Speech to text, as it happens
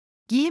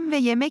Giyim ve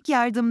yemek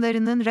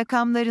yardımlarının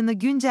rakamlarını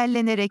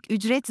güncellenerek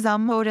ücret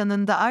zammı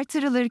oranında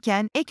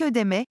artırılırken, ek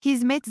ödeme,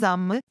 hizmet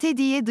zammı,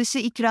 tediye dışı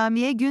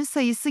ikramiye gün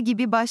sayısı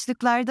gibi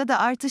başlıklarda da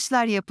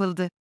artışlar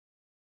yapıldı.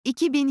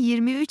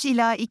 2023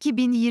 ila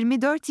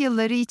 2024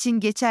 yılları için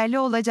geçerli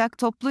olacak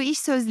toplu iş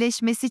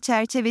sözleşmesi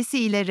çerçevesi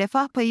ile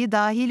refah payı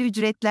dahil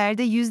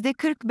ücretlerde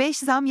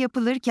 %45 zam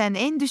yapılırken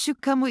en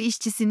düşük kamu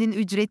işçisinin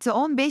ücreti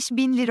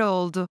 15.000 lira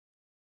oldu.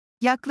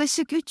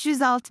 Yaklaşık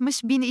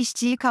 360 bin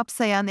işçiyi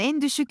kapsayan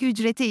en düşük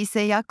ücrete ise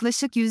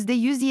yaklaşık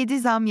 %107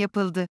 zam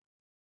yapıldı.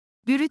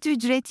 Brüt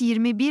ücret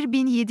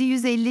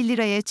 21.750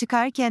 liraya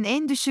çıkarken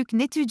en düşük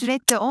net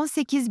ücret de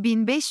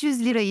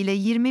 18.500 lira ile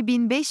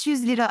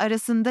 20.500 lira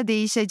arasında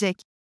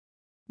değişecek.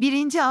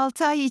 Birinci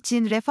 6 ay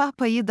için refah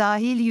payı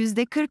dahil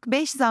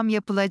 %45 zam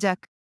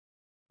yapılacak.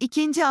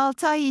 İkinci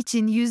 6 ay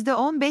için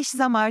 %15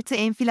 zam artı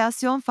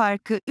enflasyon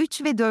farkı,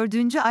 3 ve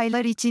 4.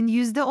 aylar için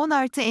 %10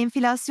 artı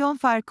enflasyon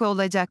farkı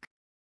olacak.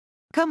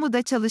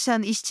 Kamuda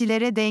çalışan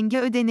işçilere denge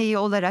ödeneği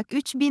olarak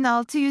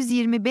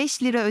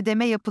 3.625 lira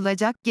ödeme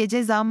yapılacak,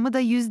 gece zammı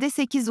da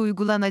 %8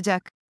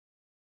 uygulanacak.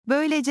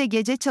 Böylece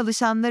gece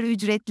çalışanlar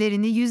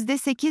ücretlerini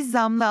 %8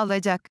 zamla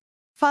alacak.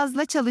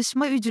 Fazla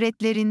çalışma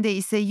ücretlerinde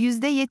ise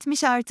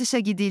 %70 artışa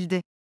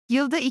gidildi.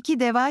 Yılda 2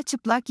 deva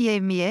çıplak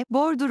yevmiye,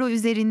 bordro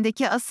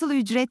üzerindeki asıl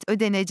ücret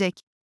ödenecek.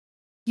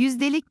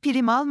 Yüzdelik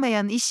prim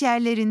almayan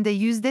işyerlerinde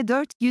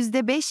 %4,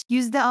 %5,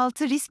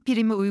 %6 risk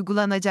primi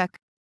uygulanacak.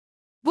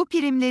 Bu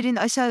primlerin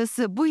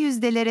aşağısı bu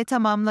yüzdelere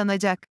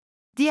tamamlanacak.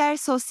 Diğer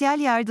sosyal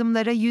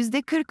yardımlara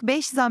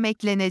 %45 zam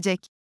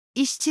eklenecek.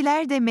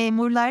 İşçiler de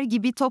memurlar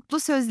gibi toplu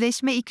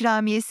sözleşme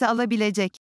ikramiyesi alabilecek.